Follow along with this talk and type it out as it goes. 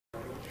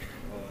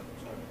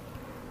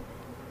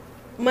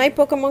My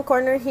Pokemon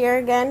Corner here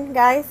again,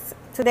 guys.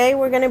 Today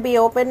we're going to be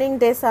opening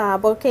this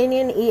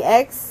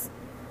VolcanionEX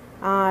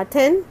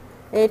tin.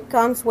 It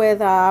comes with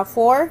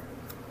four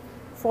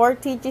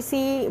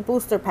TGC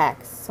booster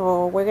packs.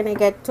 So we're going to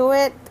get to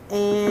it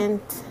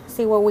and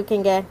see what we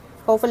can get.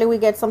 Hopefully we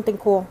get something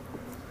cool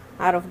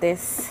out of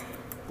this.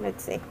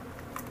 Let's see.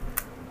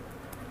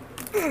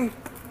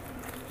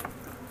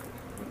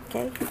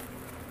 Okay.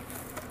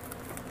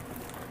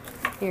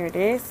 Here it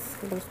is.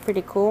 It looks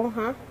pretty cool,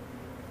 huh?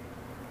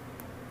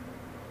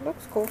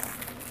 Looks cool.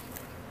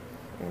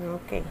 And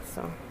okay,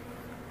 so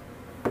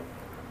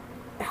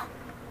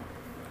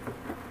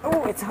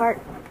oh, it's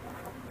hard.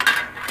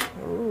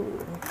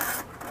 Ooh,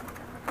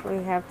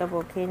 we have the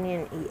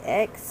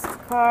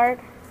VolcanionEX card.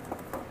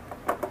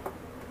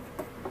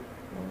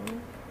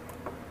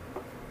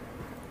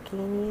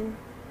 Volcanion.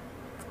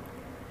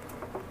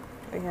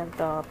 We have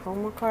the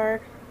promo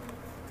card.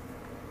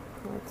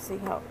 Let's see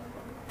how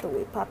do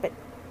we pop it.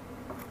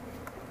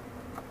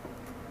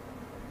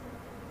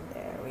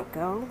 There we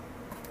go.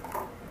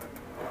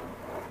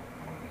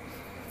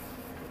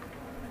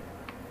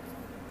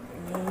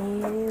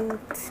 And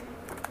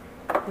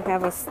we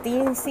have a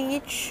Steam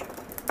Siege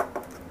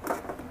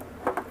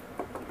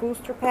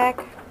booster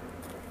pack.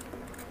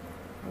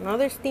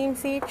 Another Steam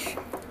Siege.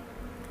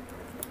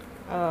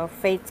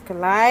 Fates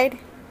Collide.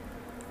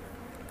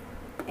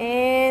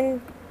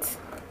 And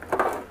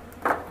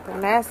the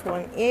last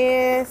one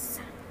is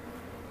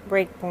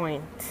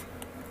Breakpoint.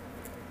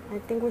 I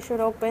think we should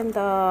open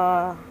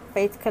the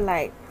Fates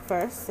Collide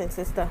first, since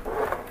it's the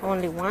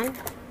only one.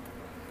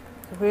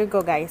 So here you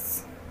go,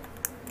 guys.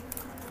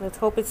 Let's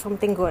hope it's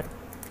something good.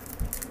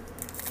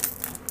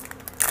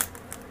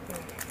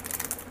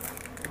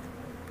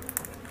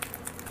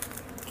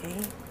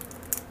 Okay.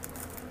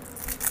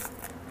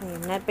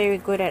 I'm not very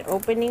good at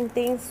opening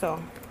things, so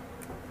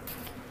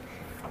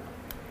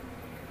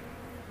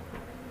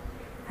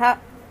how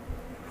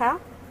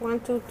 1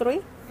 2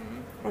 3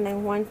 and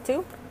then 1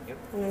 2. Yep.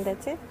 And then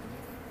that's it.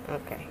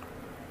 Okay.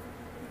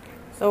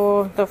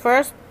 So the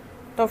first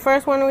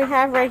one we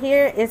have right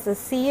here is a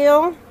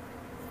Seal,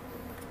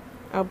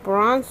 a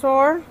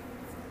Bronzor,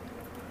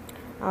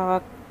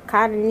 a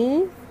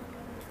Cottonee,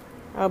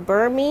 a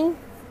Burmy,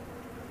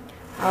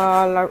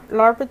 a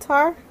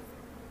Larvitar,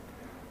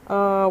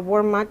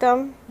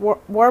 Wormadam,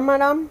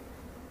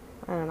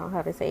 I don't know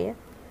how to say it,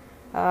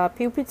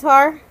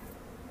 Pupitar,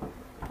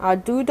 a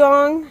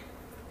Dewdong,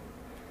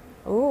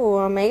 ooh,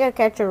 a Mega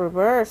Catcher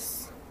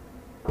Reverse,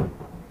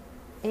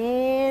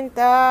 and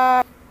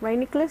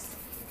Rainiclus,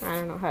 I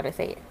don't know how to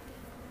say it.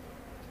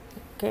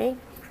 Okay,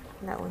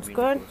 that one's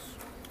good.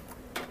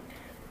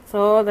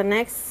 So the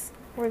next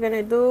we're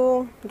gonna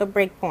do the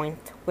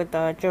Breakpoint with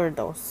the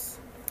Gyarados.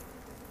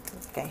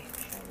 Okay.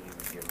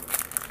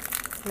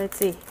 Let's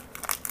see.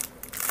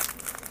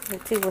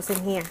 Let's see what's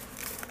in here.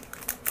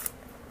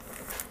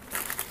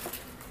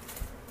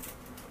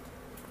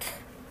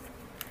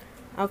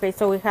 Okay,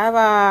 so we have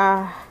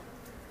a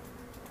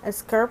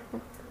Skirp,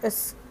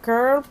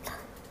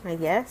 I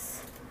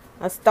guess,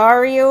 a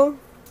Staryu,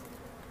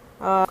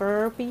 a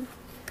Kirby,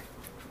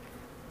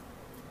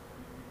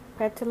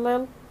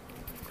 Petilil,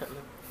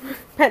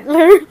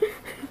 Petler,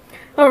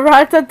 a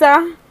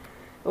Rattata,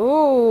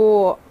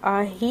 ooh,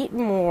 a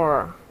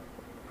Heatmore,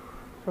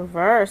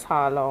 reverse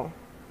hollow,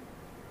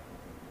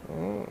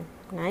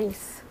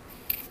 nice,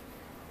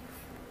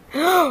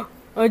 a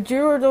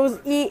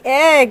Gyarados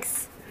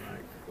EX,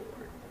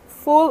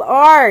 full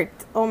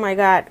art, oh my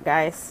god,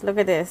 guys, look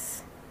at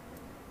this,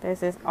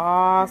 this is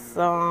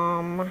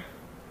awesome,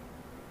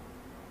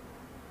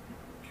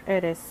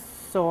 it is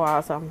so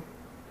awesome.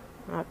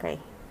 Okay,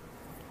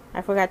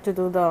 I forgot to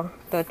do the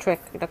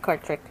trick, the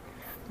card trick.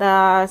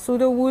 The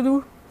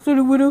Sudowoodo,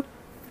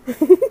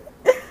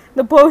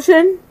 the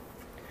potion,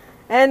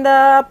 and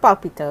the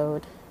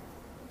Palpitoad.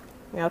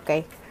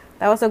 Okay,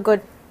 that was a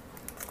good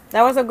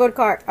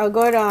card, a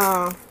good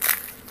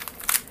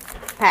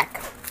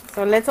pack.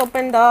 So let's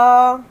open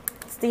the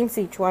Steam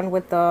Siege one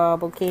with the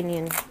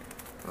Volcanion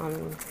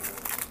on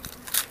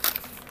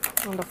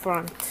the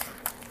front.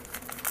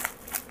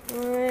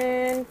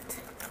 And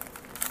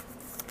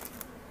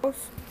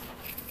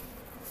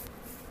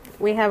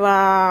we have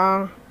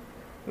a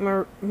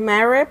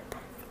Marip,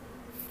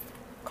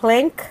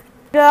 Clink,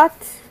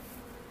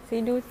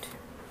 Seadoot,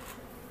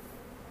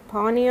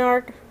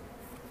 Pawniard,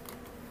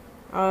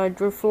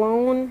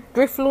 Drifloon,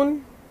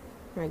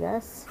 I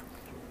guess.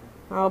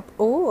 Oh,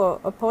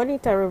 a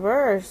Ponyta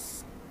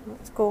reverse.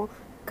 Let's go.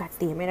 God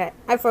damn it!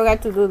 I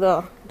forgot to do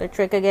the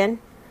trick again.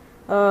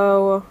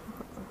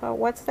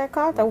 What's that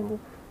called? A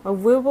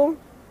Weevil.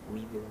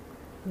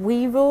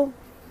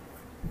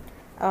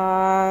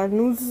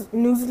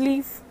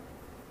 Newsleaf,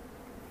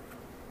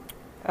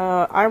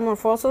 Armor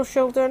Fossil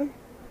Children,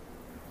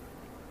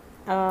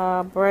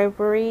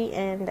 Bravery,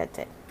 and that's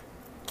it.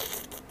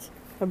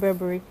 A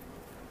Bravery.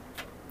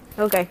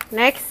 Okay,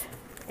 next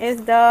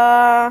is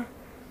the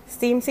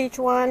Steam Siege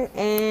one,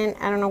 and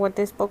I don't know what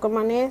this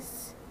Pokemon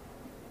is.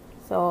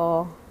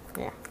 So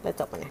yeah, let's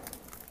open it.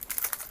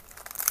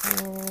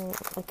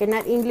 I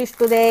cannot English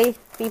today,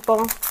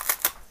 people.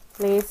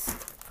 Please.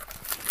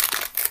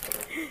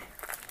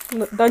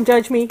 Don't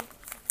judge me.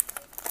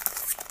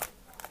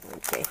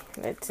 Okay,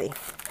 let's see.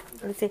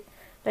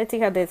 Let's see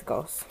how this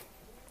goes.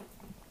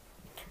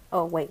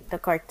 Oh wait, the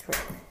card trick.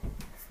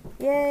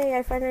 Yay,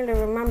 I finally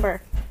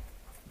remember.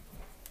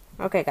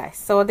 Okay guys,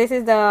 so this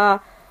is the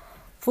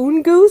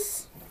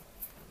Fungoose,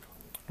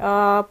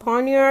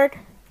 Poniard,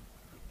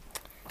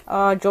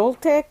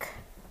 Joltik,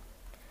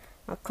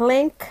 a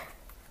Clink,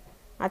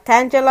 a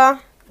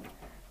Tangela,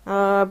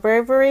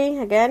 Bravery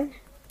again,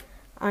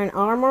 an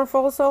Armor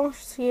Fossil,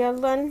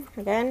 Shieldon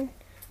again,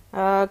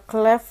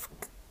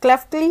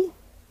 Cleftly,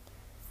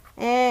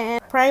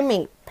 and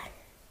Primate.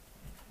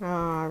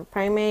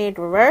 Primate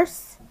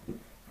reverse,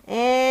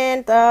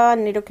 and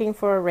Nidoking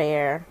for a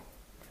rare.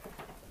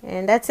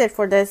 And that's it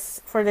for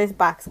this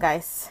box,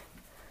 guys.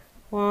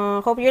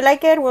 Hope you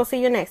like it. We'll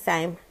see you next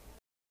time.